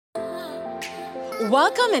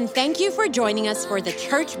Welcome and thank you for joining us for the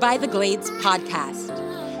Church by the Glades podcast.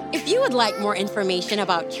 If you would like more information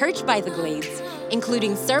about Church by the Glades,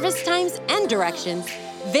 including service times and directions,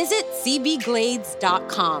 visit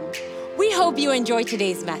cbglades.com. We hope you enjoy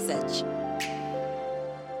today's message.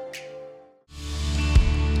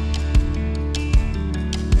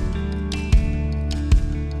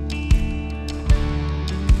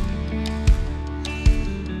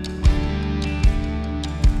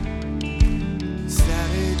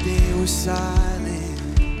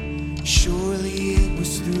 Silent, surely it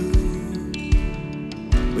was through.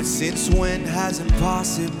 But since when has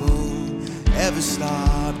impossible ever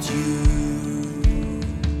stopped you?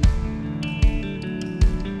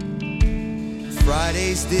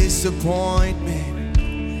 Friday's disappointment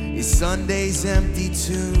is Sunday's empty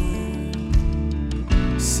too.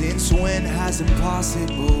 Since when has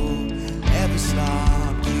impossible ever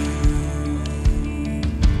stopped you?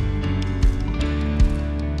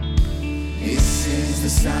 This is the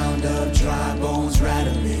sound of dry bones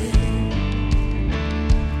rattling.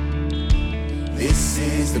 This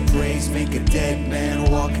is the praise, make a dead man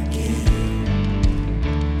walk again.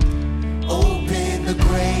 Open the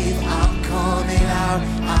grave, I'm coming out.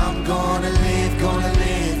 I'm gonna live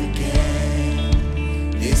again.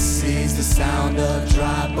 This is the sound of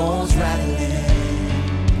dry bones rattling.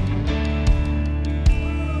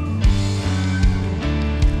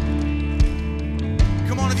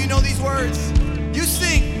 Come on, if you know these words, you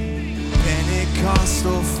sing.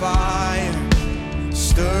 Pentecostal fire,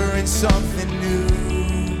 stirring something new.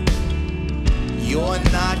 You're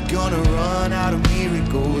not gonna run out of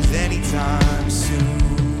miracles anytime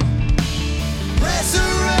soon.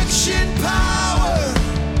 Resurrection power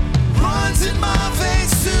runs in my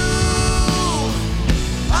veins too.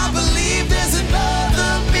 I believe there's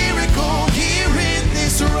another miracle here in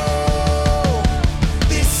this room.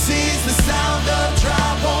 This is the sound of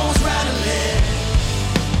dry bones rattling.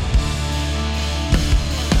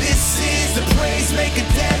 This is the praise, make a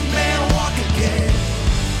dead man walk again.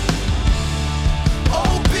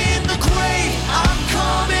 Open the grave, I'm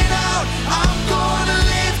coming out. I'm gonna live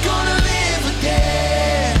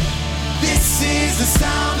again. This is the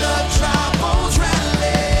sound of dry bones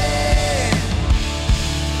rattling.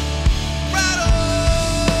 Rattle.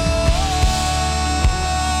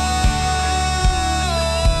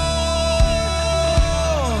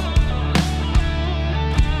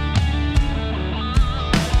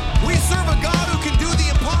 We serve a God who can do the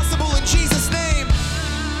impossible in Jesus' name.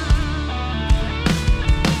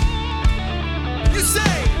 You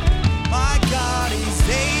say, my God is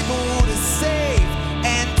able to save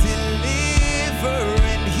and deliver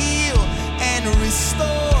and heal and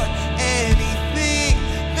restore anything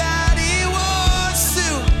that He wants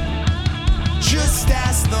to. Just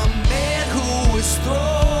ask the man who was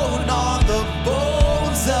thrown on the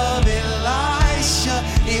bones of Elisha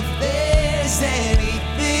if there's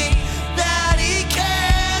anything that He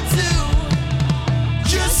can do.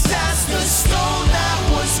 Just ask the stone that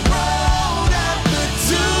was rolled at the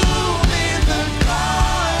tomb in the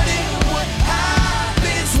garden what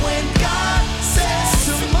happens when God says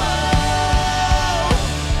to move.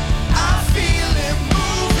 I feel Him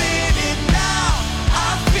moving it now.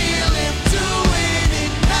 I feel Him doing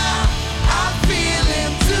it now. I feel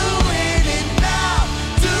Him doing it now.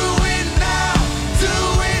 Do it now. Do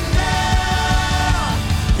it now.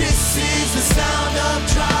 This is the sound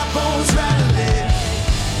of dry bones rattling.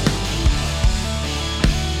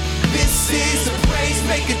 This is the praise,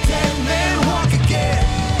 make a dead man walk again.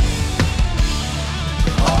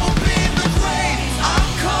 Open the grave, I'm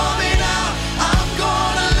coming out. I'm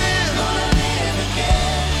gonna live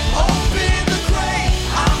again. Open the grave,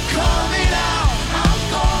 I'm coming out. I'm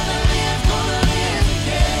gonna live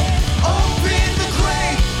again. Open the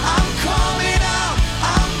grave, I'm coming out.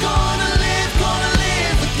 I'm gonna live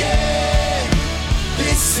again.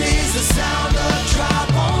 This is the sound of dry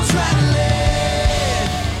bones rattling.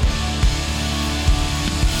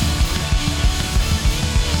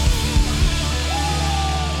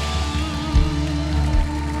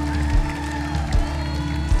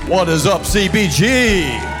 What is up,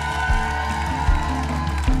 CBG?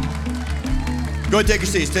 Go ahead, take your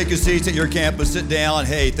seats. Take your seats at your campus. Sit down.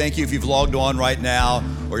 Hey, thank you if you've logged on right now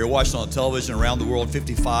or you're watching on television around the world,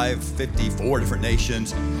 54 different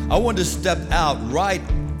nations. I wanted to step out right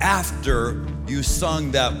after you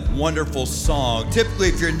sung that wonderful song. Typically,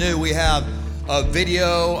 if you're new, we have a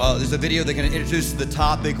video. There's a video that can introduce the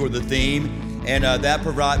topic or the theme, and that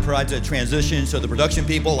provides a transition so the production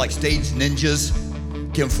people, like stage ninjas,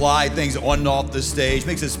 can fly things on and off the stage.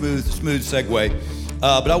 Makes a smooth segue.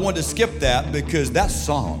 But I wanted to skip that because that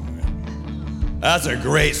song That's a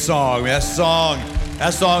great song, man.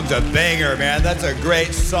 That song's a banger, man. That's a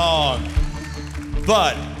great song.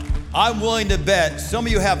 But I'm willing to bet some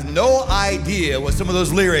of you have no idea what some of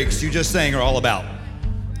those lyrics you just sang are all about.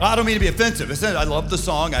 I don't mean to be offensive. I love the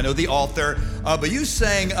song. I know the author. But you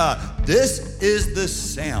sang, this is the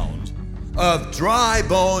sound of dry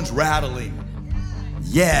bones rattling.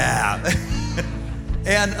 Yeah.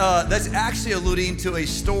 And that's actually alluding to a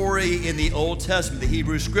story in the Old Testament, the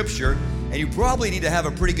Hebrew Scripture. And you probably need to have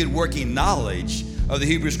a pretty good working knowledge of the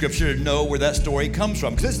Hebrew Scripture to know where that story comes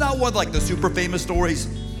from. Because it's not one like the super famous stories.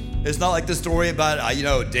 It's not like the story about,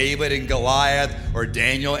 David and Goliath or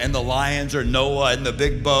Daniel and the lions or Noah and the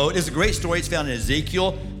big boat. It's a great story. It's found in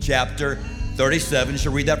Ezekiel chapter 37. You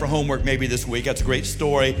should read that for homework maybe this week. That's a great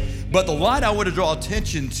story. But the line I want to draw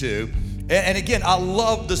attention to, and again, I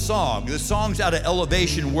love the song. The song's out of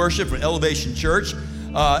Elevation Worship from Elevation Church.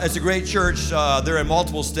 It's a great church. They're in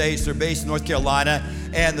multiple states. They're based in North Carolina.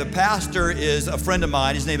 And the pastor is a friend of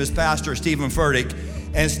mine. His name is Pastor Stephen Furtick.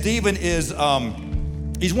 And Stephen is,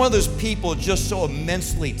 he's one of those people just so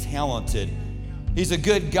immensely talented. He's a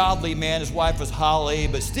good, godly man. His wife is Holly.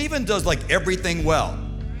 But Stephen does like everything well.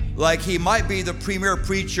 Like he might be the premier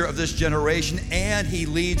preacher of this generation, and he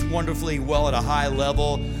leads wonderfully well at a high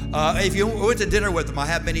level. If you went to dinner with him, I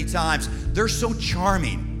have many times, they're so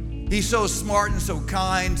charming. He's so smart and so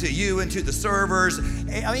kind to you and to the servers. I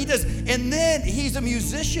mean, he does. And then he's a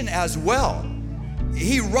musician as well.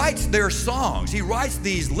 He writes their songs. He writes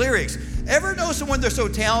these lyrics. Ever know someone they're so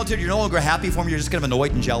talented, you're no longer happy for them, you're just kind of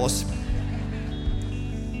annoyed and jealous?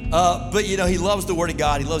 But he loves the Word of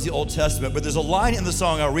God. He loves the Old Testament. But there's a line in the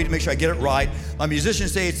song, I'll read it, make sure I get it right. My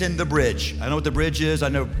musicians say it's in the bridge. I know what the bridge is. I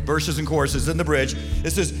know verses and choruses in the bridge.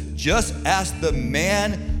 It says, just ask the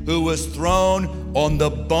man who was thrown on the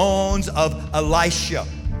bones of Elisha.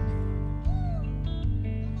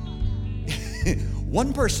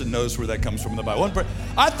 One person knows where that comes from in the Bible.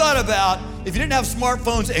 I thought about, if you didn't have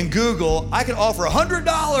smartphones and Google, I could offer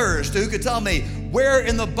 $100 to who could tell me where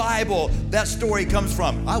in the Bible that story comes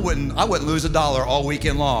from. I wouldn't lose $1 all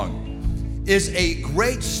weekend long. It's a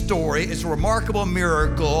great story. It's a remarkable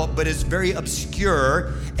miracle, but it's very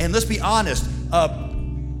obscure. And let's be honest,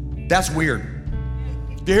 that's weird.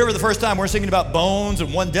 If you're here for the first time, we're singing about bones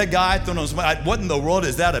and one dead guy thrown on somebody. What in the world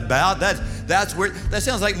is that about? That's weird. That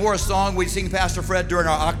sounds like more a song we'd sing Pastor Fred during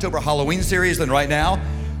our October Halloween series than right now.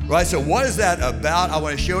 Right, so what is that about? I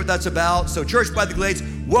want to share what that's about. So Church by the Glades,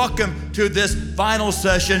 welcome to this final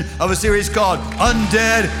session of a series called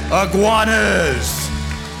Undead Iguanas.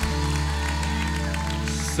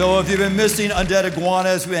 So if you've been missing Undead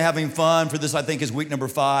Iguanas, we've been having fun. For this, I think, is week number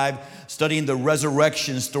 5, studying the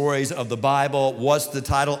resurrection stories of the Bible. What's the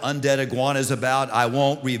title Undead Iguanas about? I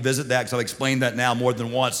won't revisit that because I've explained that now more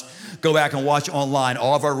than once. Go back and watch online.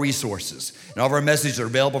 All of our resources and all of our messages are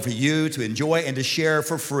available for you to enjoy and to share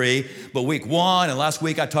for free. But week 1 and last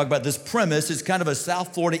week, I talked about this premise. It's kind of a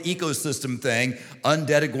South Florida ecosystem thing,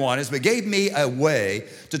 Undead Iguanas, but gave me a way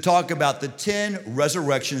to talk about the 10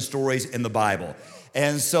 resurrection stories in the Bible.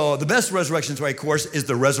 And so the best resurrection story, of course, is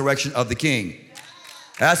the resurrection of the King.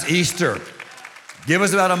 That's Easter. Give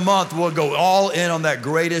us about a month. We'll go all in on that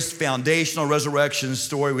greatest foundational resurrection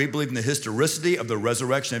story. We believe in the historicity of the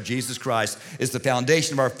resurrection of Jesus Christ. It's the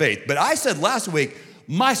foundation of our faith. But I said last week,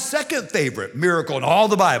 my second favorite miracle in all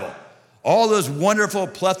the Bible, all those wonderful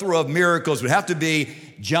plethora of miracles, would have to be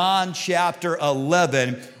John chapter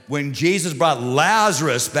 11, when Jesus brought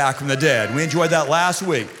Lazarus back from the dead. We enjoyed that last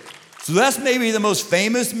week. So that's maybe the most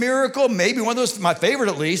famous miracle, maybe one of those, my favorite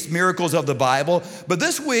at least, miracles of the Bible. But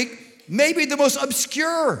this week, maybe the most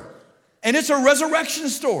obscure. And it's a resurrection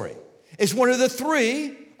story. It's one of the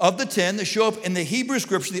 3 of the 10 that show up in the Hebrew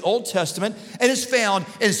Scripture, the Old Testament, and it's found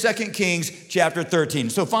in 2 Kings chapter 13.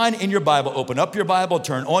 So find in your Bible, open up your Bible,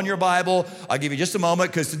 turn on your Bible. I'll give you just a moment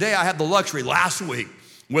because today I had the luxury last week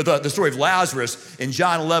with the story of Lazarus in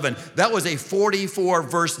John 11. That was a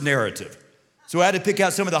 44-verse narrative. So I had to pick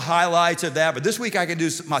out some of the highlights of that. But this week I can do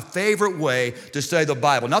my favorite way to study the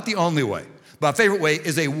Bible. Not the only way, but my favorite way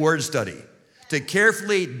is a word study. To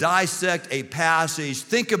carefully dissect a passage,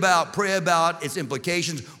 think about, pray about its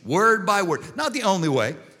implications, word by word. Not the only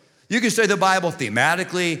way. You can study the Bible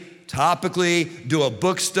thematically, topically, do a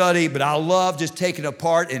book study, but I love just taking it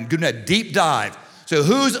apart and doing a deep dive. So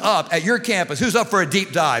who's up at your campus? Who's up for a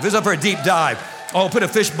deep dive? Who's up for a deep dive? Oh, put a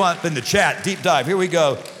fish bump in the chat, deep dive. Here we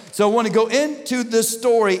go. So I want to go into this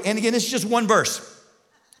story, and again, it's just one verse.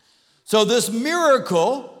 So this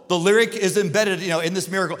miracle, the lyric is embedded, in this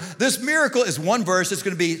miracle. This miracle is one verse. It's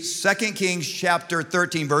going to be 2 Kings chapter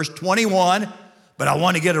 13, verse 21, but I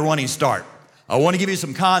want to get a running start. I want to give you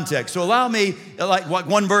some context. So allow me, like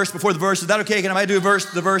one verse before the verse. Is that okay? Can I do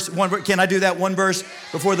the verse? Can I do that one verse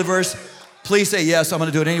before the verse? Please say yes. I'm going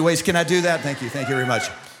to do it anyways. Can I do that? Thank you. Thank you very much.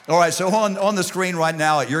 All right, so on the screen right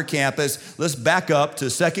now at your campus, let's back up to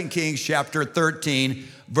 2 Kings chapter 13,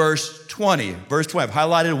 verse 20. Verse 20, I've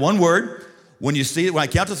highlighted one word. When you see it, when I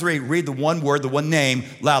count to three, read the one word, the one name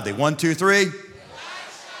loudly. 1, 2, 3. Elisha.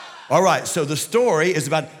 All right, so the story is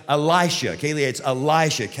about Elisha. Kaylee, it's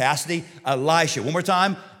Elisha. Cassidy, Elisha. One more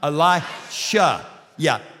time, Elisha.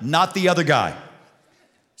 Yeah, not the other guy.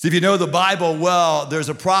 So if you know the Bible well, there's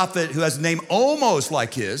a prophet who has a name almost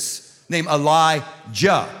like his, named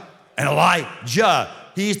Elijah. And Elijah,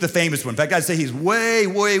 he's the famous one. In fact, I'd say he's way,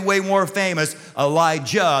 way, way more famous,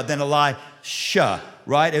 Elijah, than Elisha,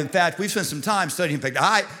 right? In fact, we've spent some time studying. In fact,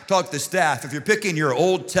 I talked to the staff. If you're picking your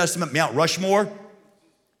Old Testament Mount Rushmore,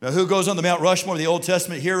 now who goes on the Mount Rushmore, the Old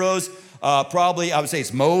Testament heroes? Probably, I would say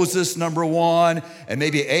it's Moses, number 1, and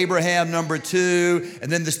maybe Abraham, number 2.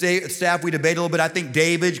 And then the staff, we debate a little bit. I think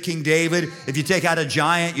David, King David, if you take out a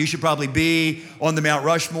giant, you should probably be on the Mount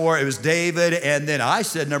Rushmore. It was David. And then I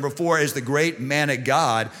said number 4 is the great man of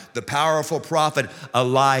God, the powerful prophet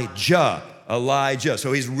Elijah. Elijah.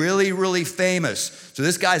 So he's really, really famous. So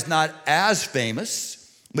this guy's not as famous,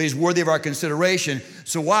 but he's worthy of our consideration.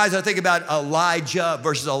 So why, as I think about Elijah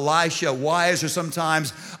versus Elisha, why is there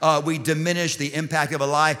sometimes we diminish the impact of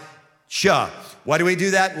Elisha? Why do we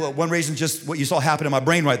do that? Well, one reason, just what you saw happen in my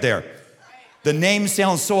brain right there. The names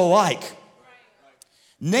sound so alike.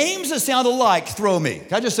 Names that sound alike throw me.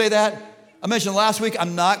 Can I just say that? I mentioned last week,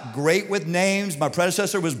 I'm not great with names. My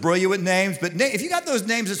predecessor was brilliant with names, but if you got those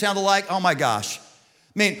names that sound alike, oh my gosh. I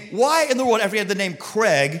mean, why in the world, after you had the name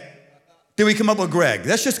Craig, did we come up with Greg?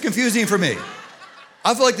 That's just confusing for me.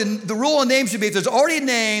 I feel like the rule on names should be if there's already a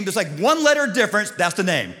name, there's like one letter difference, that's the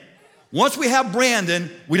name. Once we have Brandon,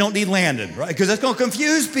 we don't need Landon, right? Because that's gonna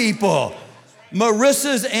confuse people.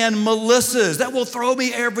 Marissas and Melissas, that will throw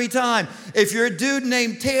me every time. If you're a dude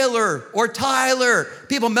named Taylor or Tyler,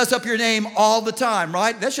 people mess up your name all the time,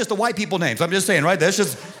 right? That's just the white people names, I'm just saying, right? That's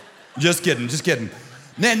just kidding.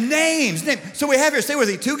 Then names. So we have here, stay with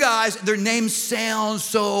me, 2 guys, their names sound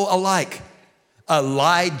so alike.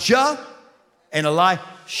 Elijah and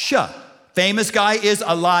Elisha. Famous guy is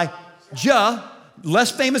Elijah.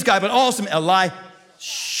 Less famous guy, but awesome,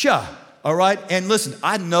 Elisha. All right, and listen,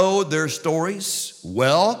 I know their stories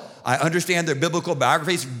well. I understand their biblical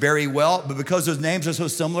biographies very well, but because those names are so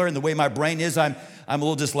similar and the way my brain is, I'm a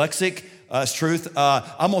little dyslexic. It's truth.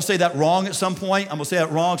 I'm gonna say that wrong at some point. I'm gonna say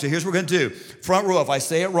that wrong, so here's what we're gonna do. Front row, if I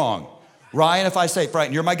say it wrong. Ryan, if I say,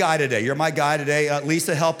 Brian, you're my guy today.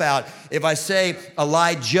 Lisa, help out. If I say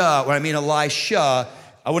Elijah, when I mean Elisha,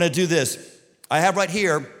 I wanna do this. I have right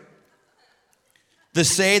here the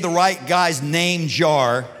Say the Right Guy's Name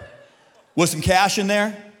jar with some cash in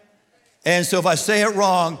there. And so if I say it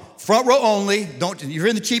wrong, front row only, you're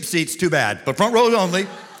in the cheap seats, too bad, but front row only.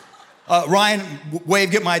 Ryan, wave,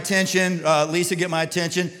 get my attention. Lisa, get my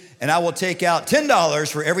attention. And I will take out $10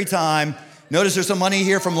 for every time. Notice there's some money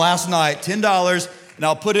here from last night, $10, and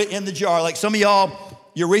I'll put it in the jar. Like some of y'all,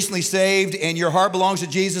 you're recently saved and your heart belongs to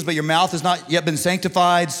Jesus, but your mouth has not yet been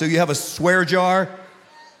sanctified, so you have a swear jar.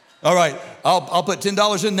 All right, I'll put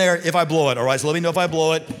 $10 in there if I blow it, all right? So let me know if I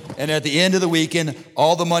blow it. And at the end of the weekend,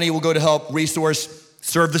 all the money will go to help resource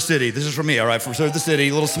Serve the City. This is for me, all right? For Serve the City,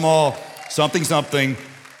 a little small, something.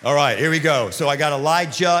 All right, here we go. So I got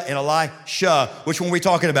Elijah and Elisha. Which one are we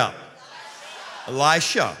talking about?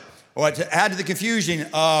 Elisha. All right, to add to the confusion,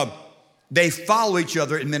 they follow each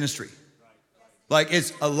other in ministry. Like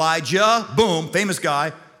it's Elijah, boom, famous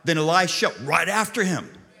guy, then Elisha right after him.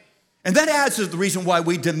 And that adds to the reason why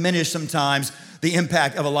we diminish sometimes the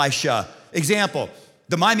impact of Elisha. Example,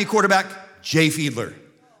 the Miami quarterback, Jay Fiedler.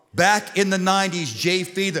 Back in the 90s, Jay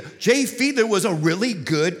Fiedler was a really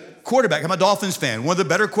good quarterback. I'm a Dolphins fan, one of the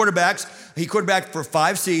better quarterbacks. He quarterbacked for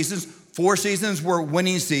 5 seasons. 4 seasons were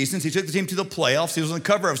winning seasons. He took the team to the playoffs. He was on the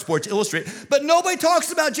cover of Sports Illustrated. But nobody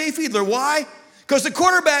talks about Jay Fiedler. Why? Because the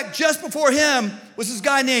quarterback just before him was this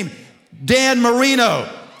guy named Dan Marino.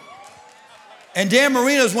 And Dan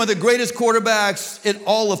Marino is one of the greatest quarterbacks in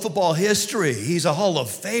all of football history. He's a Hall of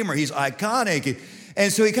Famer. He's iconic.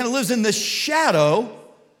 And so he kind of lives in the shadow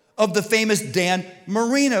of the famous Dan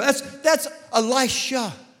Marino. That's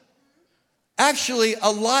Elisha. Actually,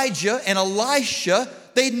 Elijah and Elisha,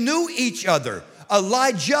 they knew each other.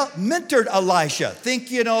 Elijah mentored Elisha. Think,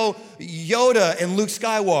 Yoda and Luke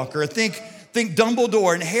Skywalker. Think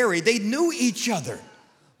Dumbledore and Harry. They knew each other.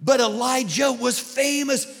 But Elijah was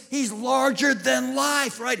famous. He's larger than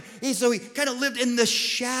life, right? So he kind of lived in the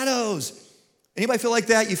shadows. Anybody feel like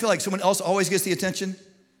that? You feel like someone else always gets the attention?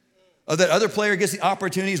 That other player gets the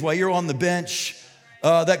opportunities while you're on the bench.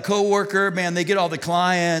 That coworker, man, they get all the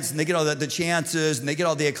clients and they get all the chances and they get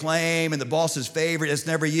all the acclaim and the boss's favorite. It's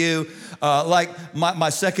never you. Like my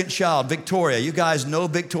second child, Victoria. You guys know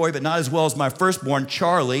Victoria, but not as well as my firstborn,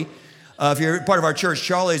 Charlie. If you're part of our church,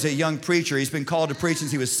 Charlie is a young preacher. He's been called to preach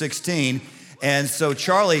since he was 16. And so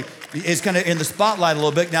Charlie is kind of in the spotlight a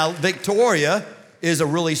little bit. Now, Victoria is a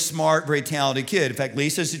really smart, very talented kid. In fact,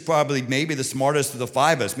 Lisa, she's probably maybe the smartest of the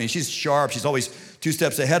five of us. I mean, she's sharp. She's always 2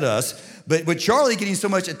 steps ahead of us. But with Charlie getting so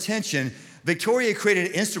much attention, Victoria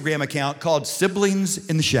created an Instagram account called Siblings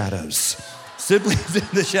in the Shadows. Siblings in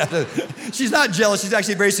the Shadows. She's not jealous. She's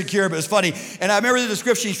actually very secure, but it's funny. And I remember the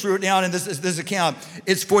description she threw it down in this account.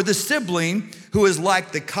 It's for the sibling who is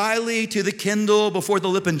like the Kylie to the Kendall before the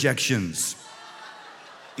lip injections.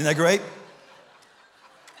 Isn't that great?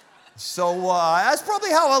 So that's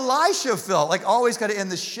probably how Elisha felt, like always kind of in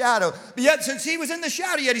the shadow. But yet, since he was in the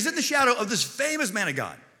shadow, yet he's in the shadow of this famous man of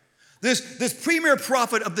God, this premier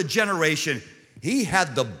prophet of the generation. He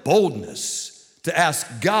had the boldness to ask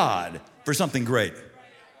God for something great.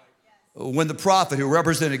 When the prophet who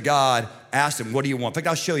represented God asked him, what do you want? In fact,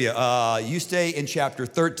 I'll show you. You stay in chapter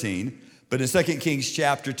 13, but in 2 Kings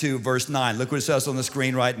chapter 2, verse 9, look what it says on the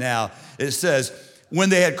screen right now. It says, when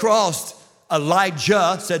they had crossed,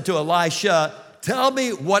 Elijah said to Elisha, tell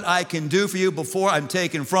me what I can do for you before I'm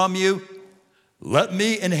taken from you. Let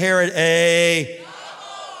me inherit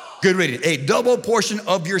good reading, a double portion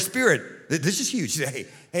of your spirit. This is huge. Hey,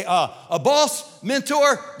 a boss,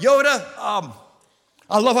 mentor, Yoda,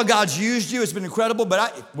 I love how God's used you. It's been incredible,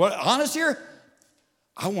 but honest here,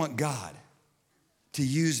 I want God to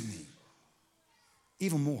use me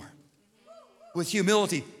even more. With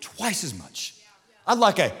humility, twice as much. I'd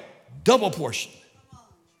like a double portion.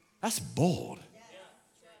 That's bold.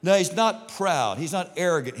 No, he's not proud. He's not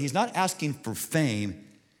arrogant. He's not asking for fame.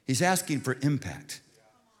 He's asking for impact.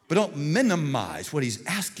 But don't minimize what he's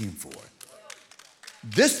asking for.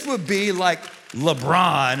 This would be like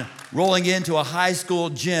LeBron rolling into a high school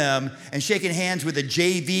gym and shaking hands with the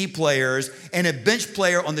JV players and a bench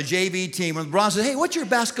player on the JV team. When LeBron says, hey, what's your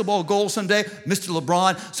basketball goal someday? Mr.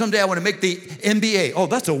 LeBron, someday I want to make the NBA. Oh,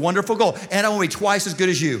 that's a wonderful goal. And I want to be twice as good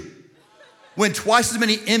as you. Win twice as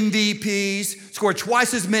many MVPs, score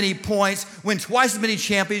twice as many points, win twice as many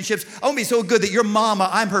championships. I want to be so good that your mama,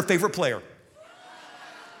 I'm her favorite player.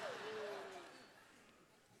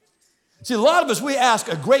 See, a lot of us, we ask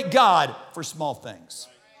a great God for small things.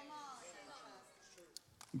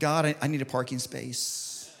 God, I need a parking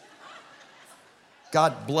space.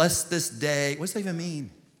 God, bless this day. What does that even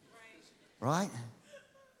mean? Right?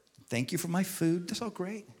 Thank you for my food. That's all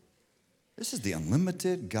great. This is the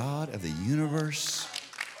unlimited God of the universe.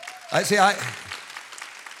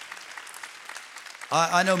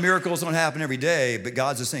 I know miracles don't happen every day, but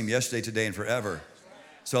God's the same yesterday, today, and forever.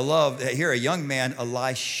 So I love here a young man,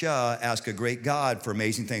 Elisha, asked a great God for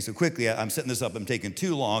amazing things. So quickly, I'm setting this up. I'm taking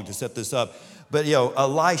too long to set this up. But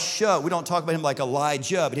Elisha, we don't talk about him like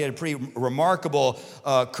Elijah, but he had a pretty remarkable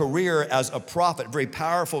career as a prophet, very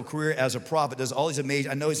powerful career as a prophet. Does all these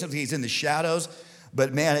amazing, I know he's in the shadows,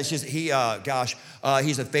 but man, it's just, he's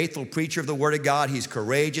a faithful preacher of the word of God. He's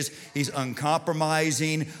courageous. He's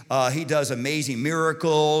uncompromising. He does amazing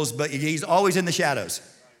miracles, but he's always in the shadows.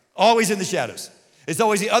 Always in the shadows. It's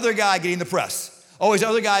always the other guy getting the press. Always the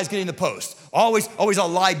other guy is getting the post. Always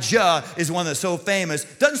Elijah is one that's so famous.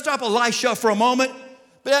 Doesn't stop Elisha for a moment,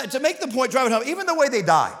 but to make the point, driving home, even the way they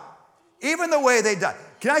die.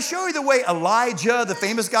 Can I show you the way Elijah, the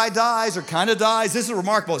famous guy, dies or kind of dies? This is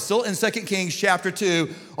remarkable. It's still in 2 Kings chapter 2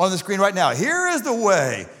 on the screen right now. Here is the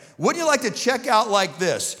way. Wouldn't you like to check out like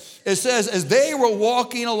this? It says, as they were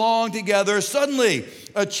walking along together, suddenly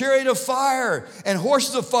a chariot of fire and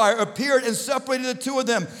horses of fire appeared and separated the two of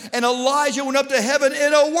them. And Elijah went up to heaven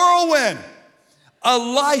in a whirlwind.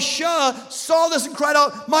 Elisha saw this and cried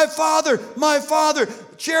out, my father,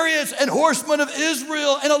 chariots and horsemen of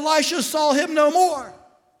Israel. And Elisha saw him no more.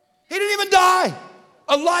 He didn't even die.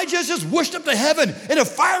 Elijah just whooshed up to heaven in a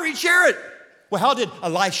fiery chariot. Well, how did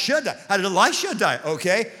Elisha die? How did Elisha die?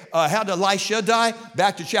 Okay, how did Elisha die?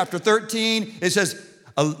 Back to chapter 13, it says,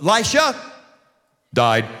 Elisha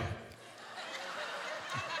died.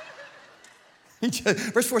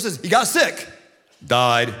 Verse 4 says, he got sick,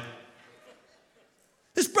 died.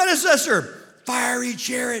 His predecessor, fiery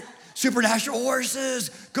chariot, supernatural horses,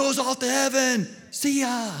 goes off to heaven. See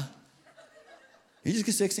ya. He just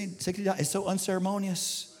gets 60 died. It's so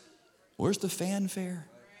unceremonious. Where's the fanfare?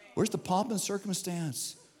 Where's the pomp and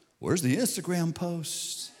circumstance? Where's the Instagram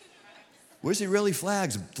post? Where's the really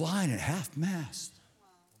flags flying at half-mast?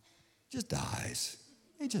 Just dies.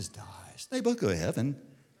 He just dies. They both go to heaven.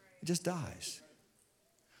 He just dies.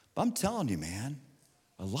 But I'm telling you, man,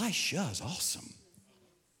 Elisha is awesome.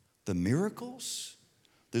 The miracles,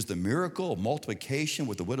 there's the miracle of multiplication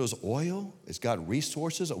with the widow's oil. It's got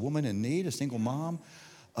resources, a woman in need, a single mom.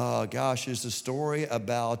 There's the story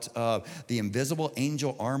about the invisible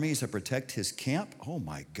angel armies that protect his camp. Oh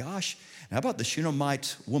my gosh. And how about the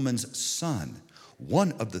Shunammite woman's son?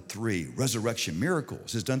 One of the 3 resurrection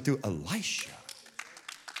miracles is done through Elisha.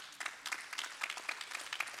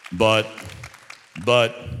 But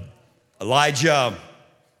Elijah,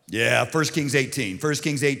 1 Kings 18. 1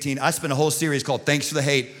 Kings 18, I spent a whole series called Thanks for the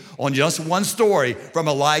Hate on just one story from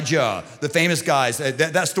Elijah, the famous guys.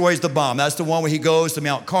 That story is the bomb. That's the one where he goes to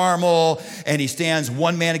Mount Carmel and he stands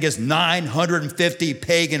one man against 950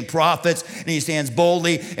 pagan prophets, and he stands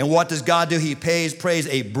boldly. And what does God do? He prays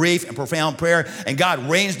a brief and profound prayer, and God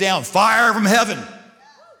rains down fire from heaven.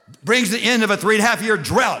 Brings the end of a 3.5-year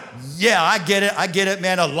drought. Yeah, I get it,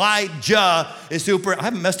 man. Elijah is super. I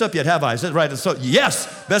haven't messed up yet, have I? Is that right? So,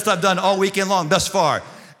 yes, best I've done all weekend long thus far.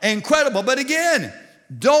 Incredible. But again,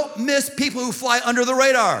 don't miss people who fly under the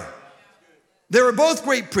radar. They were both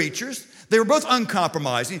great preachers. They were both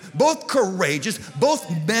uncompromising, both courageous, both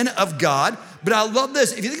men of God. But I love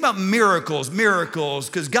this. If you think about miracles,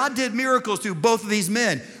 because God did miracles through both of these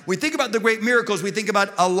men. We think about the great miracles, we think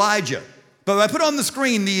about Elijah. But I put on the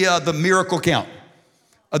screen the miracle count,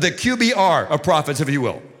 the QBR of prophets, if you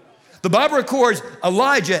will. The Bible records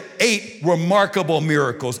Elijah 8 remarkable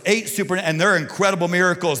miracles, 8 supernatural, and they're incredible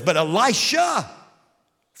miracles. But Elisha,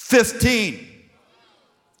 15.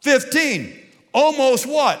 Almost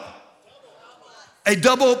what? A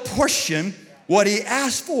double portion what he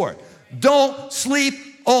asked for. Don't sleep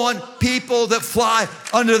on people that fly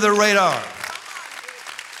under the radar.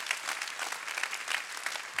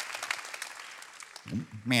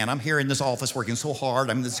 Man, I'm here in this office working so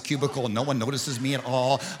hard. I'm in this cubicle and no one notices me at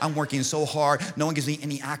all. I'm working so hard. No one gives me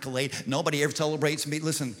any accolade. Nobody ever celebrates me.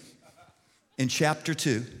 Listen, in chapter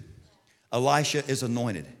 2, Elisha is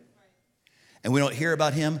anointed. And we don't hear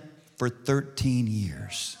about him for 13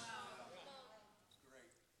 years.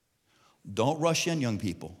 Don't rush in, young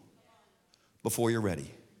people, before you're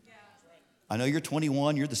ready. I know you're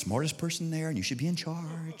 21. You're the smartest person there and you should be in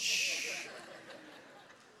charge.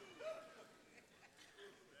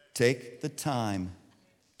 Take the time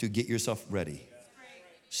to get yourself ready.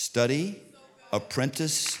 Study,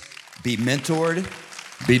 apprentice, be mentored,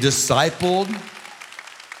 be discipled.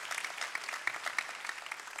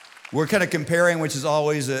 We're kind of comparing, which is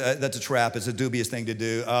always, that's a trap. It's a dubious thing to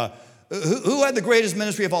do. Who had the greatest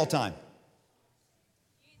ministry of all time?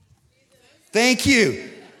 Thank you.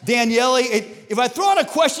 Daniele, if I throw out a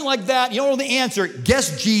question like that, you don't know the answer,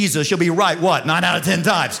 guess Jesus. You'll be right, what, 9 out of 10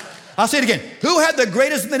 times. I'll say it again. Who had the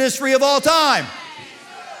greatest ministry of all time?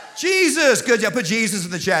 Jesus. Good job. Put Jesus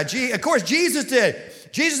in the chat. Of course, Jesus did.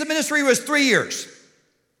 Jesus' ministry was 3 years.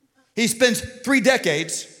 He spends 3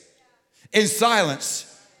 decades in silence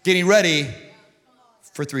getting ready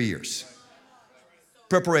for 3 years.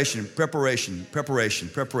 Preparation.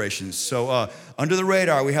 So under the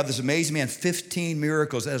radar, we have this amazing man, 15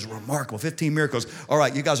 miracles. That is remarkable, 15 miracles. All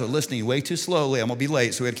right, you guys are listening way too slowly. I'm gonna be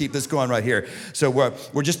late, so we gotta keep this going right here. So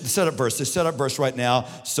we're just the setup verse right now.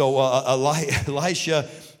 So Elisha,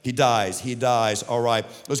 he dies. All right,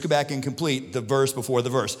 let's go back and complete the verse before the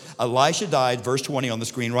verse. Elisha died, verse 20 on the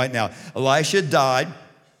screen right now. Elisha died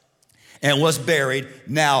and was buried.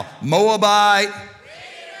 Now, Moabite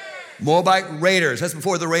Raiders. That's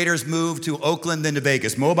before the Raiders moved to Oakland, then to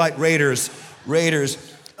Vegas. Moabite Raiders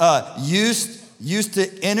used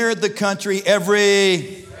to enter the country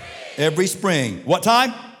every spring. What time?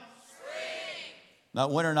 Spring.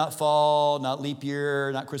 Not winter, not fall, not leap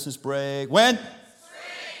year, not Christmas break. When? Spring.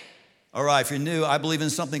 All right, if you're new, I believe in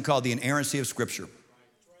something called the inerrancy of Scripture.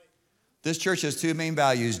 This church has 2 main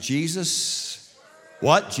values. Jesus.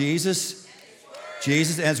 What? Jesus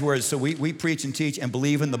and His Word. So we preach and teach and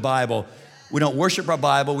believe in the Bible. We don't worship our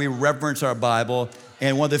Bible, we reverence our Bible.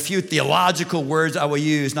 And one of the few theological words I will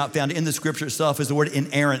use, not found in the Scripture itself, is the word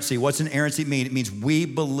inerrancy. What's inerrancy mean? It means we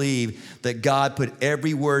believe that God put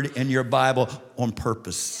every word in your Bible on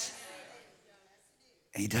purpose.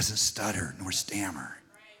 And He doesn't stutter nor stammer.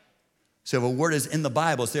 So if a word is in the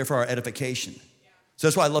Bible, it's there for our edification. So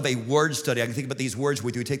that's why I love a word study. I can think about these words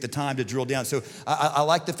with you. Take the time to drill down. So I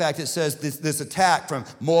like the fact it says this attack from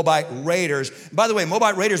Moabite Raiders. By the way,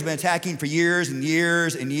 Moabite Raiders have been attacking for years and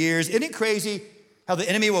years and years. Isn't it crazy how the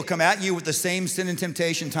enemy will come at you with the same sin and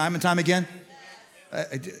temptation time and time again?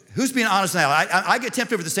 Who's being honest now? I get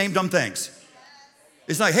tempted with the same dumb things.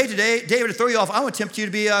 It's like, hey, today, David, to throw you off, I want to tempt you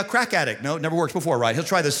to be a crack addict. No, it never worked before, right? He'll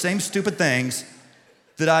try the same stupid things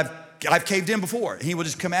that I've I've caved in before. He will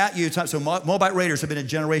just come at you. So Moabite raiders have been a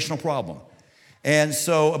generational problem. And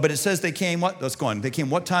so, but it says they came, let's go on. They came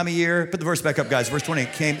what time of year? Put the verse back up, guys. Verse 20,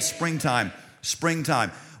 it came springtime.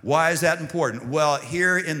 Why is that important? Well,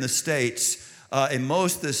 here in the States, in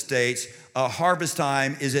most of the states, harvest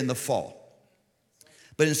time is in the fall.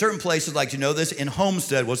 But in certain places, like you know this, in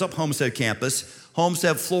Homestead, what's up Homestead campus?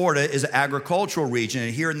 Homestead, Florida is an agricultural region.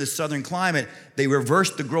 And here in the southern climate, they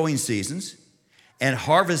reversed the growing seasons. And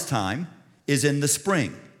harvest time is in the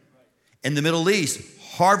spring. In the Middle East,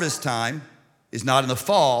 harvest time is not in the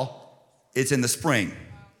fall, it's in the spring.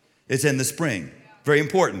 It's in the spring. Very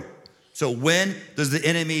important. So when does the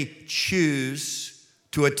enemy choose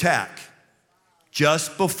to attack?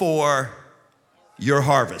 Just before your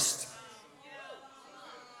harvest.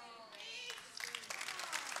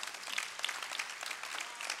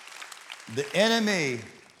 The enemy,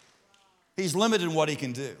 he's limited in what he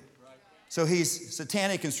can do. So he's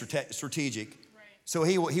satanic and strategic. So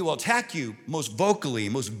he will attack you most vocally,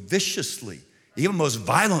 most viciously, even most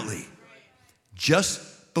violently,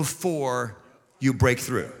 just before you break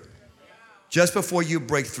through. Just before you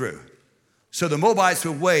break through. So the Moabites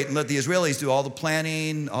would wait and let the Israelis do all the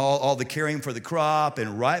planting, all the caring for the crop,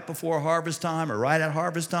 and right before harvest time or right at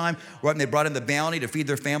harvest time, right when they brought in the bounty to feed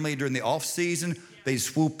their family during the off season, they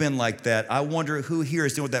swoop in like that. I wonder who here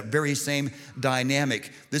is dealing with that very same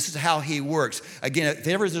dynamic. This is how he works. Again, if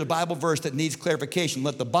ever there's a Bible verse that needs clarification,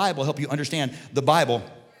 let the Bible help you understand the Bible.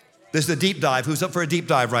 This is a deep dive. Who's up for a deep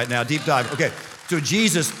dive right now? Deep dive. Okay, so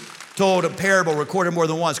Jesus told a parable recorded more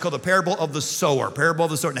than once called the parable of the sower. Parable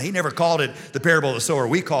of the sower. Now, he never called it the parable of the sower.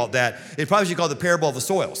 We call it that. It probably should be called the parable of the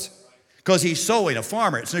soils because he's sowing, a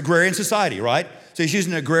farmer. It's an agrarian society, right? So he's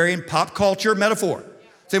using an agrarian pop culture metaphor.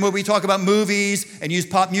 Same way we talk about movies and use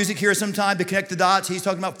pop music here sometime to connect the dots. He's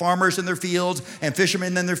talking about farmers in their fields and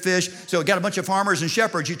fishermen in their fish. So we got a bunch of farmers and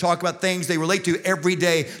shepherds. You talk about things they relate to every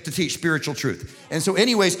day to teach spiritual truth. And so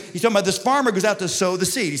anyways, he's talking about this farmer goes out to sow the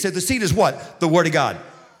seed. He said the seed is what? The word of God.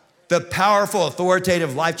 The powerful,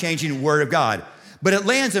 authoritative, life-changing word of God. But it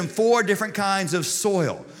lands in 4 different kinds of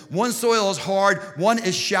soil. One soil is hard, one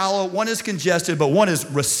is shallow, one is congested, but one is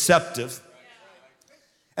receptive.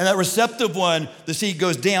 And that receptive one, the seed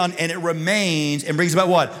goes down and it remains and brings about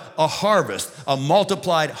what? A harvest, a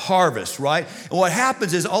multiplied harvest, right? And what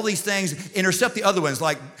happens is all these things intercept the other ones,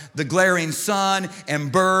 like the glaring sun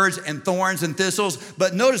and birds and thorns and thistles.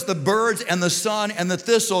 But notice the birds and the sun and the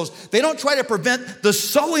thistles, they don't try to prevent the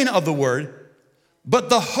sowing of the word, but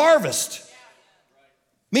the harvest.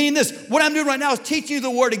 Meaning this, what I'm doing right now is teaching you the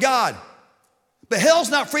word of God. But hell's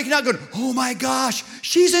not freaking out going, oh my gosh,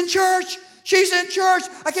 she's in church. She's in church.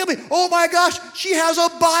 I can't believe, oh my gosh, she has a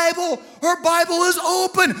Bible. Her Bible is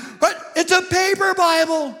open, but it's a paper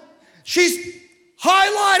Bible. She's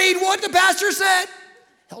highlighting what the pastor said.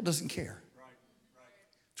 Hell doesn't care.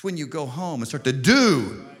 It's when you go home and start to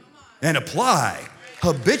do and apply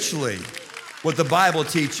habitually what the Bible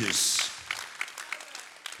teaches.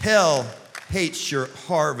 Hell hates your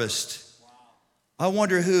harvest. I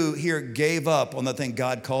wonder who here gave up on the thing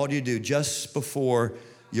God called you to do just before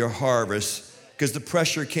your harvest, because the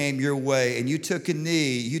pressure came your way and you took a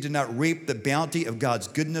knee. You did not reap the bounty of God's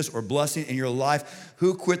goodness or blessing in your life.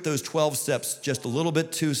 Who quit those 12 steps just a little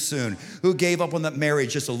bit too soon? Who gave up on that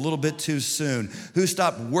marriage just a little bit too soon? Who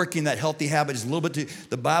stopped working that healthy habit just a little bit too?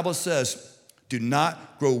 The Bible says, do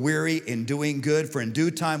not grow weary in doing good, for in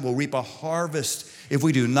due time we'll reap a harvest if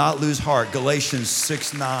we do not lose heart. Galatians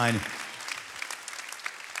 6:9.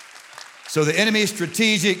 So the enemy is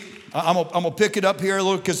strategic. I'm gonna pick it up here a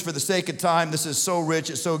little because for the sake of time, this is so rich,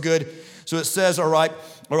 it's so good. So it says, all right,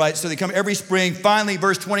 so they come every spring. Finally,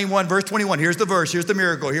 verse 21, here's the verse, here's the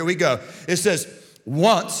miracle, here we go. It says,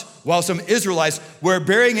 once, while some Israelites were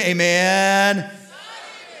burying a man,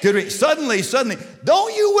 suddenly,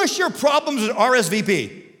 don't you wish your problems with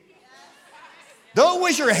RSVP? Don't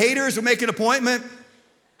wish your haters would make an appointment?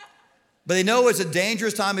 But they know it's a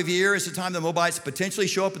dangerous time of year. It's the time the Moabites potentially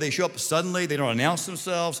show up, but they show up suddenly. They don't announce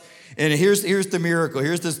themselves. And here's the miracle.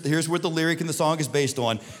 Here's what the lyric in the song is based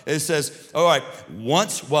on. It says, all right,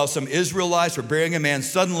 once while some Israelites were burying a man,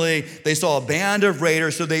 suddenly they saw a band of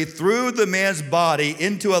raiders, so they threw the man's body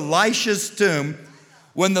into Elisha's tomb.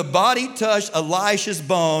 When the body touched Elisha's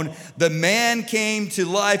bone, the man came to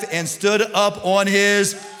life and stood up on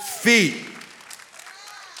his feet.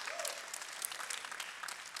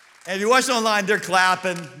 And if you watch it online, they're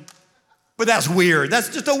clapping. But that's weird. That's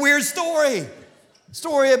just a weird story.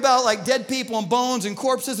 Story about like dead people and bones and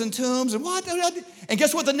corpses and tombs and what? And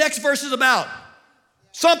guess what the next verse is about?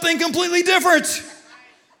 Something completely different.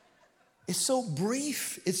 It's so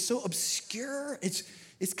brief. It's so obscure.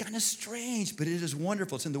 It's kind of strange, but it is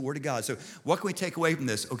wonderful. It's in the Word of God. So what can we take away from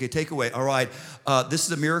this? Okay, take away. All right, this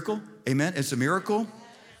is a miracle. Amen, it's a miracle.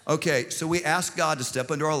 Okay, so we ask God to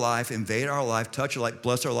step into our life, invade our life, touch our life,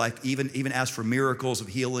 bless our life, even ask for miracles of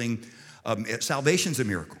healing. Salvation's a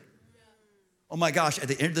miracle. Oh my gosh, at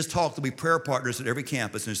the end of this talk, there'll be prayer partners at every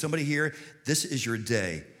campus. And there's somebody here, this is your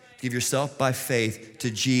day. Give yourself by faith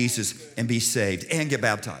to Jesus and be saved and get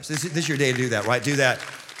baptized. This is your day to do that, right? Do that.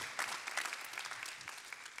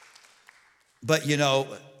 But you know,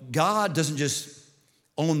 God doesn't just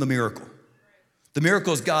own the miracle. The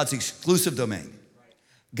miracle is God's exclusive domain.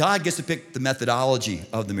 God gets to pick the methodology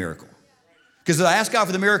of the miracle. Because if I ask God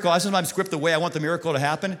for the miracle, I sometimes script the way I want the miracle to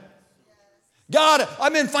happen. God,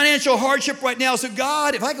 I'm in financial hardship right now. So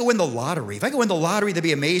God, if I could win the lottery, that'd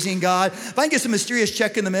be amazing, God. If I can get some mysterious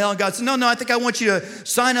check in the mail, and God said, no, I think I want you to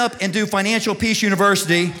sign up and do Financial Peace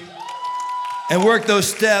University and work those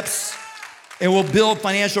steps, and we'll build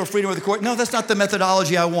financial freedom with the court. No, that's not the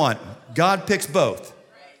methodology I want. God picks both.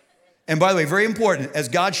 And by the way, very important, as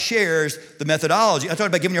God shares the methodology, I talked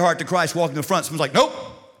about giving your heart to Christ, walking to the front. Someone's like, nope,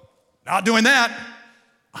 not doing that.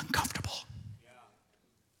 Uncomfortable.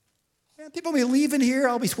 Yeah, people may leave in here.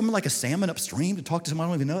 I'll be swimming like a salmon upstream to talk to someone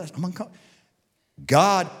I don't even know. I'm uncomfortable.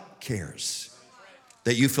 God cares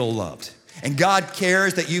that you feel loved. And God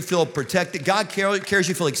cares that you feel protected. God cares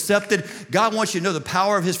you feel accepted. God wants you to know the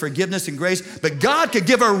power of his forgiveness and grace. But God could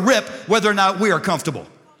give a rip whether or not we are comfortable.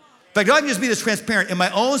 In fact, I can just be this transparent. In my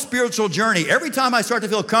own spiritual journey, every time I start to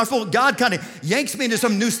feel comfortable, God kind of yanks me into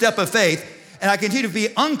some new step of faith, and I continue to be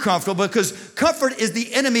uncomfortable because comfort is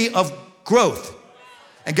the enemy of growth.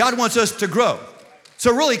 And God wants us to grow.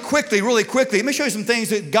 So really quickly, let me show you some things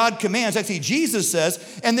that God commands. Actually, Jesus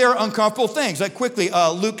says, and they're uncomfortable things. Like quickly,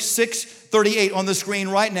 Luke 6:38 on the screen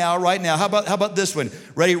right now. How about this one?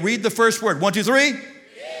 Ready? Read the first word. 1, 2, 3.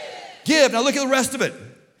 Give. Now look at the rest of it.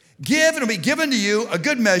 Give, and it'll be given to you, a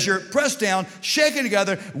good measure, pressed down, shaken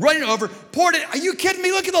together, running over, poured it. Are you kidding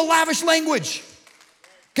me? Look at the lavish language.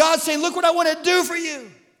 God's saying, look what I want to do for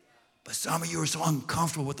you. But some of you are so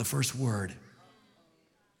uncomfortable with the first word.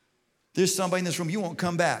 There's somebody in this room, you won't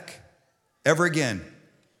come back ever again.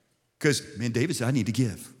 Because, man, David said, I need to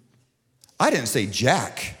give. I didn't say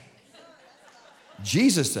Jack.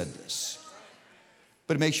 Jesus said this.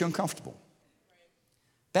 But it makes you uncomfortable.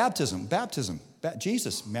 Baptism.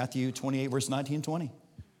 Jesus, Matthew 28, verse 19 and 20.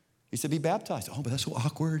 He said, be baptized. Oh, but that's so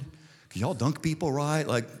awkward. Because y'all dunk people, right?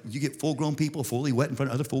 Like you get full-grown people fully wet in front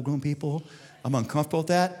of other full-grown people. I'm uncomfortable with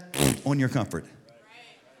that. On your comfort.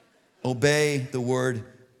 Obey the word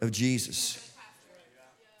of Jesus.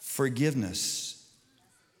 Forgiveness.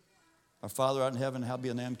 Our Father out in heaven, hallowed be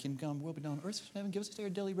thy name, kingdom come, will be done on earth as in heaven. Give us our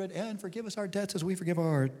daily bread and forgive us our debts as we forgive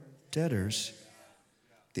our debtors.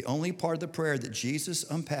 The only part of the prayer that Jesus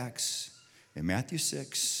unpacks in Matthew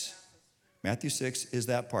 6 is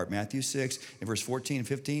that part. Matthew 6 in verse 14 and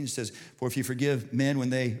 15 it says, for if you forgive men when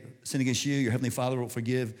they sin against you, your heavenly Father will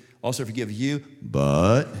also forgive you.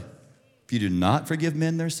 But if you do not forgive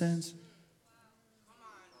men their sins,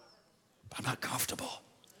 I'm not comfortable.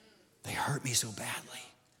 They hurt me so badly.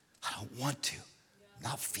 I don't want to. I'm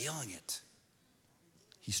not feeling it.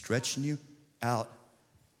 He's stretching you out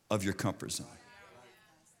of your comfort zone.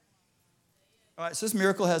 All right, so this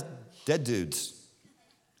miracle has dead dudes,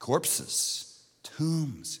 corpses,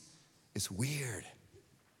 tombs. It's weird.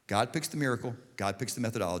 God picks the miracle. God picks the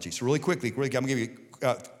methodology. So really quickly, I'm going to give you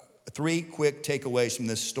 3 quick takeaways from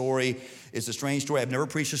this story. It's a strange story. I've never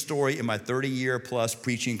preached a story in my 30-year plus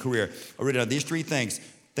preaching career. I wrote down these 3 things.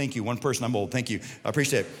 Thank you. One person, I'm old. Thank you. I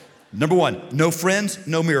appreciate it. Number 1, no friends,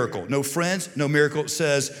 no miracle. No friends, no miracle. It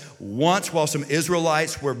says, once while some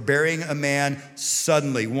Israelites were burying a man,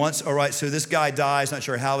 suddenly. All right, so this guy dies. Not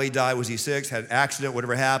sure how he died. Was he sick? Had an accident?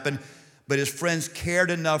 Whatever happened. But his friends cared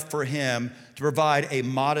enough for him to provide a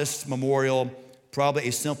modest memorial, probably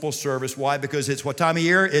a simple service. Why? Because it's what time of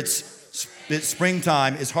year? It's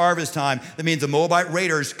springtime. It's harvest time. That means the Moabite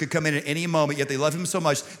raiders could come in at any moment, yet they love him so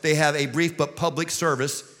much, they have a brief but public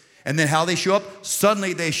service. And then how they show up?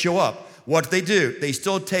 Suddenly they show up. What do? They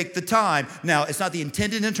still take the time. Now, it's not the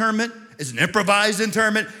intended interment. It's an improvised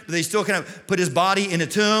interment. But they still kind of put his body in a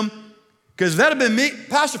tomb. Because if that had been me,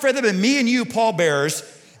 Pastor Fred, that had been me and you, pallbearers,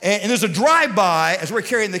 and there's a drive-by as we're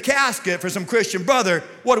carrying the casket for some Christian brother,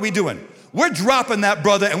 what are we doing? We're dropping that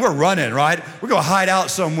brother and we're running, right? We're going to hide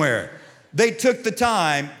out somewhere. They took the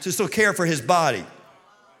time to still care for his body.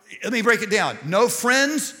 Let me break it down. No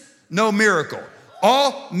friends, no miracle.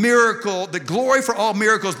 The glory for all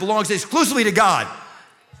miracles belongs exclusively to God.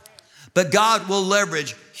 But God will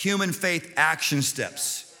leverage human faith action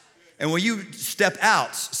steps. And when you step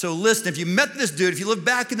out, so listen, if you met this dude, if you lived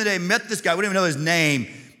back in the day, met this guy, we don't even know his name,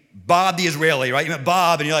 Bob the Israeli, right? You met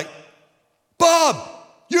Bob and you're like, Bob,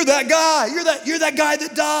 you're that guy. You're that guy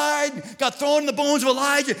that died, got thrown in the bones of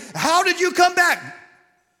Elijah. How did you come back?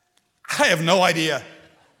 I have no idea.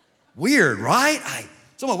 Weird, right?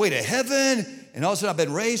 It's on my way to heaven, and all of a sudden I've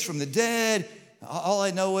been raised from the dead. All I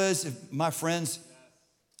know is if my friends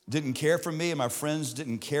didn't care for me, and my friends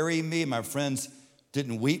didn't carry me, and my friends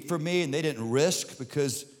didn't weep for me, and they didn't risk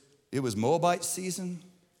because it was Moabite season,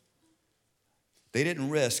 they didn't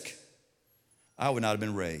risk, I would not have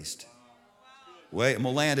been raised. Wait, I'm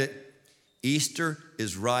gonna land it. Easter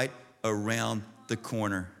is right around the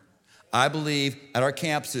corner. I believe at our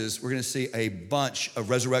campuses, we're gonna see a bunch of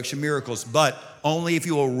resurrection miracles, but only if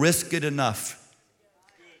you will risk it enough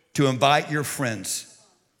to invite your friends.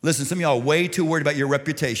 Listen, some of y'all are way too worried about your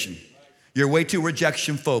reputation. You're way too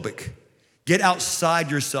rejection phobic. Get outside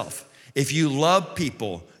yourself. If you love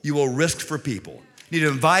people, you will risk for people. You need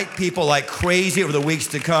to invite people like crazy over the weeks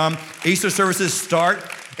to come. Easter services start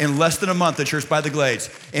in less than a month at Church by the Glades.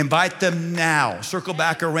 Invite them now. Circle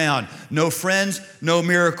back around. No friends, no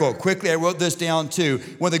miracle. Quickly, I wrote this down too.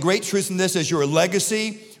 One of the great truths in this is your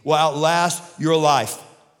legacy will outlast your life.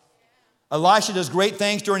 Elisha does great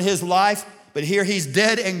things during his life, but here he's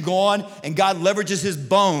dead and gone, and God leverages his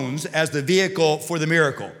bones as the vehicle for the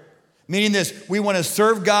miracle. Meaning this, we want to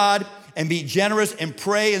serve God and be generous and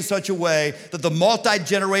pray in such a way that the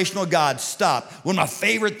multi-generational God stop. One of my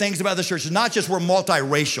favorite things about the church is not just we're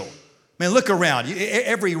multiracial. Man, look around.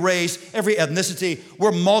 Every race, every ethnicity,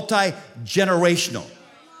 we're multi-generational.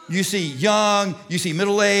 You see young, you see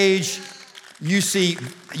middle-aged, you see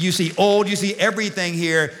old, you see everything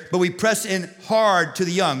here, but we press in hard to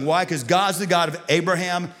the young. Why? Because God's the God of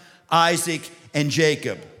Abraham, Isaac, and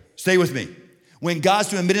Jacob. Stay with me. When God's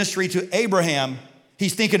doing ministry to Abraham,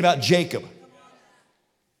 he's thinking about Jacob.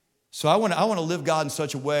 So I want to live God in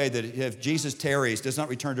such a way that if Jesus tarries, does not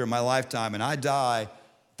return during my lifetime, and I die,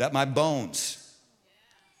 that my bones,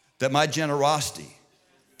 that my generosity,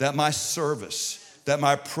 that my service, that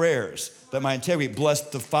my prayers, that my integrity bless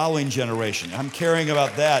the following generation. I'm caring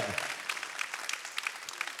about that.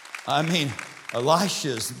 I mean,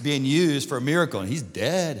 Elisha's being used for a miracle, and he's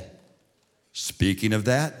dead. Speaking of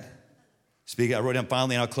that, I wrote down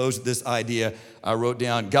finally, and I'll close with this idea. I wrote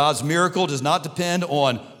down, God's miracle does not depend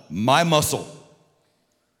on my muscle.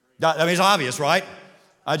 I mean, it's obvious, right?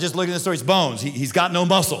 I just look at the story, it's bones. He's got no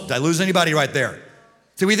muscle. Did I lose anybody right there?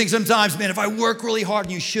 So we think sometimes, man, if I work really hard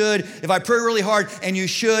and you should, if I pray really hard and you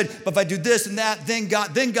should, but if I do this and that, then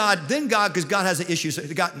God, because God has an issue. So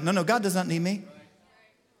God does not need me.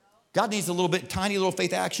 God needs a little bit, tiny little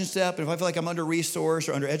faith action step. And if I feel like I'm under-resourced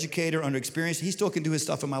or under-educated or under-experienced, he still can do his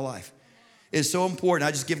stuff in my life. It's so important.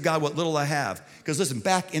 I just give God what little I have. Because listen,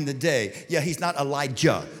 back in the day, yeah, he's not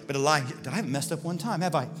Elijah, but Elijah. I haven't messed up one time,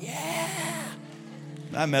 have I? Yeah.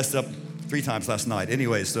 I messed up 3 times last night.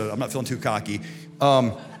 Anyway, so I'm not feeling too cocky.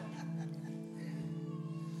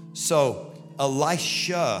 So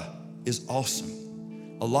Elisha is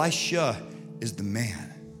awesome. Elisha is the man.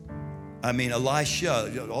 I mean,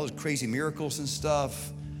 Elisha, all those crazy miracles and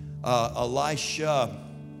stuff. Elisha,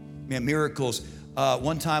 man, miracles.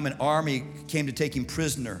 One time an army came to take him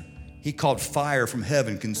prisoner. He called fire from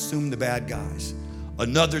heaven, consumed the bad guys.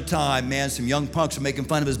 Another time, man, some young punks were making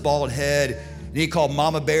fun of his bald head. And he called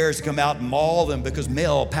mama bears to come out and maul them because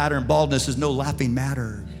male pattern baldness is no laughing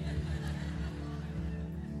matter.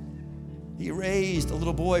 He raised a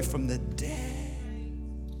little boy from the dead.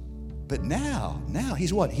 But now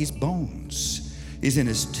he's what? He's bones. He's in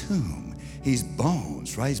his tomb. He's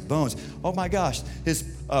bones, right? He's bones. Oh my gosh. His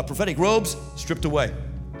prophetic robes stripped away.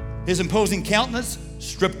 His imposing countenance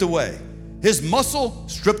stripped away. His muscle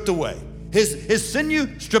stripped away. His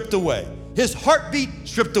sinew stripped away. His heartbeat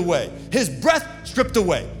stripped away. His breath stripped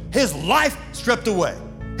away. His life stripped away.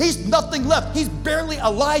 He's nothing left. He's barely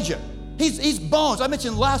Elijah. He's bones. I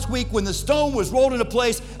mentioned last week when the stone was rolled into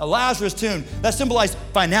place at Lazarus' tomb, that symbolized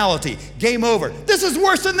finality, game over. This is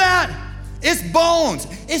worse than that. It's bones.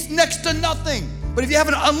 It's next to nothing. But if you have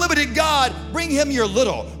an unlimited God, bring him your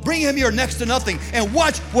little, bring him your next to nothing, and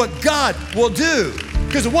watch what God will do.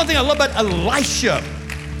 Because the one thing I love about Elisha,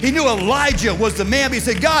 he knew Elijah was the man, but he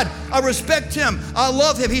said, God, I respect him. I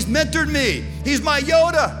love him. He's mentored me. He's my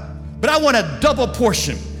Yoda. But I want a double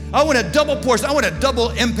portion. I want a double portion. I want a double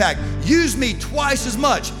impact. Use me twice as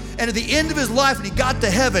much. And at the end of his life, when he got to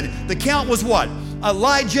heaven, the count was what?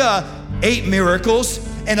 Elijah, 8 miracles.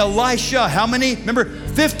 And Elisha, how many? Remember,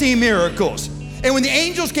 15 miracles. And when the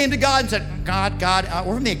angels came to God and said, God,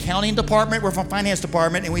 we're from the accounting department, we're from finance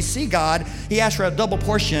department, and we see God, he asked for a double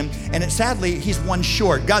portion, and sadly, he's one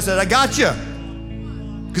short. God said, I got you,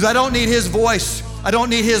 because I don't need his voice. I don't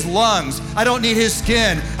need his lungs. I don't need his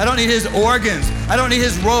skin. I don't need his organs. I don't need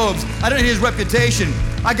his robes. I don't need his reputation.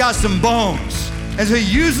 I got some bones. And so he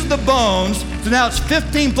uses the bones, so now it's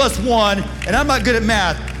 15 plus 1, and I'm not good at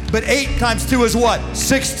math, but 8 times 2 is what?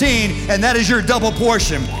 16, and that is your double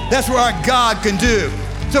portion. That's what our God can do.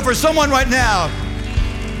 So for someone right now,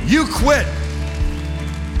 you quit.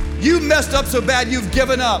 You messed up so bad you've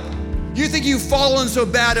given up. You think you've fallen so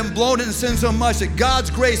bad and blown it in sin so much that God's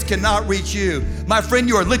grace cannot reach you. My friend,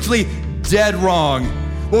 you are literally dead wrong.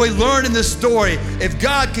 What we learned in this story, if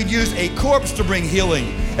God could use a corpse to bring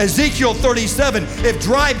healing, Ezekiel 37, if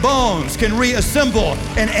dry bones can reassemble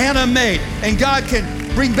and animate, and God can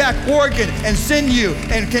bring back organ and sinew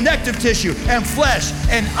and connective tissue and flesh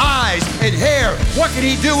and eyes and hair, what can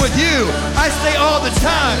he do with you? I say all the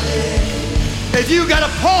time, if you got a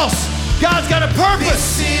pulse, God's got a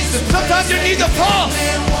purpose. Sometimes you need the pulse.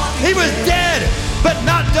 He was dead, but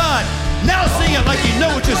not done. Now sing it like you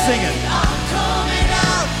know what you're singing. I'm coming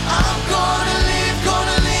out, I'm gonna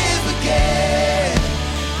live again.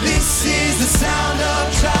 This is the sound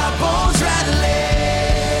of dry bones rattling.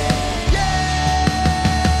 Yeah.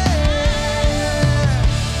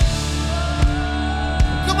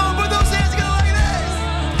 Come on, put those hands together like this.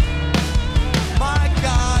 My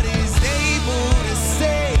God is able to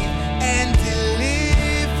save and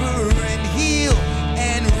deliver and heal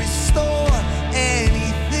and restore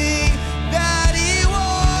anything that he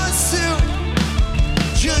wants to.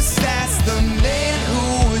 Just ask the man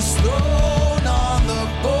who was thrown on the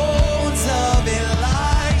bones of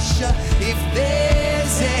Elisha if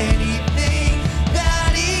there's anything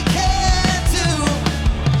that he can do.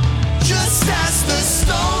 Just ask the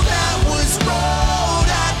stone that was rolled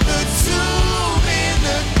at the tomb in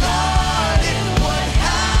the garden what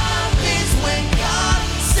happens when God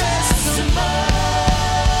says to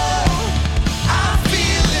move. I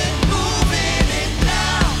feel it moving it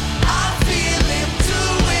now. I feel him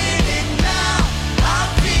doing it now. I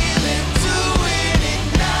feel him doing it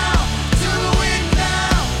now. Do it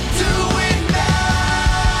now. Do it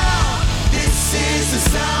now. This is the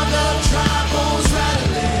sound of dry bones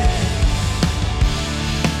rattling.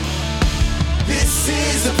 This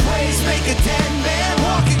is the praise make a dead man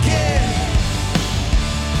walk again.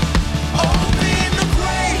 Open the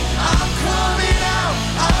grave, I'm coming out.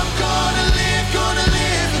 I'm gonna live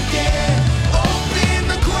again. Open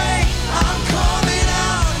the grave, I'm coming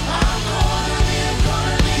out. I'm gonna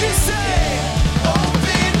live. You say,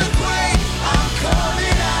 open the grave, I'm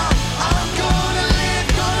coming out. I'm gonna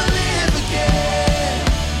live again.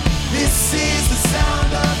 This is the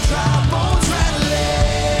sound of dry bones rattling.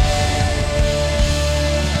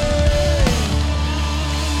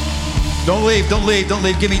 Don't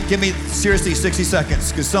leave. Give me seriously 60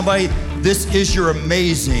 seconds, because somebody, this is your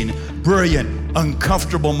amazing, brilliant,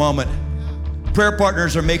 uncomfortable moment. Prayer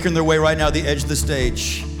partners are making their way right now to the edge of the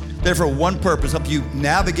stage. They're for one purpose, help you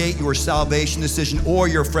navigate your salvation decision or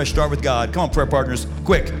your fresh start with God. Come on, prayer partners,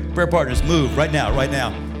 quick. Prayer partners, move right now.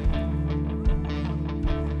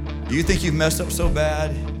 Do you think you've messed up so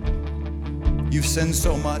bad? You've sinned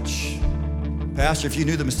so much? Pastor, if you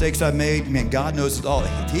knew the mistakes I've made, man, God knows it all.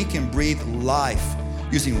 He can breathe life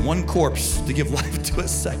using one corpse to give life to a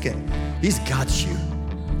second. He's got you.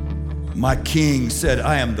 My King said,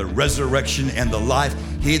 I am the resurrection and the life.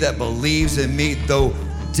 He that believes in me, though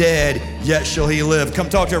dead, yet shall he live. Come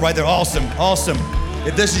talk to her right there. Awesome.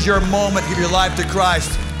 If this is your moment, give your life to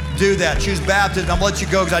Christ. Do that. Choose baptism. I'm gonna let you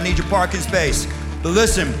go because I need your parking space. But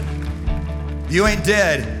listen, you ain't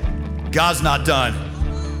dead. God's not done.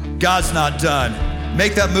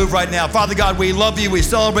 Make that move right now. Father God, we love you. We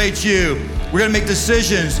celebrate you. We're going to make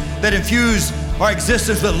decisions that infuse our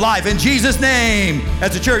existence with life. In Jesus' name,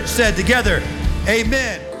 as the church said together,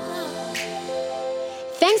 amen.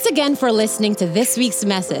 Thanks again for listening to this week's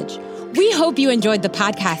message. We hope you enjoyed the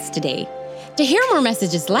podcast today. To hear more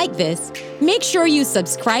messages like this, make sure you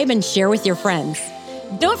subscribe and share with your friends.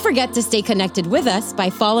 Don't forget to stay connected with us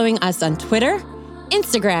by following us on Twitter,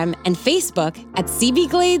 Instagram, and Facebook at CB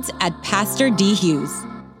Glades at Pastor D. Hughes.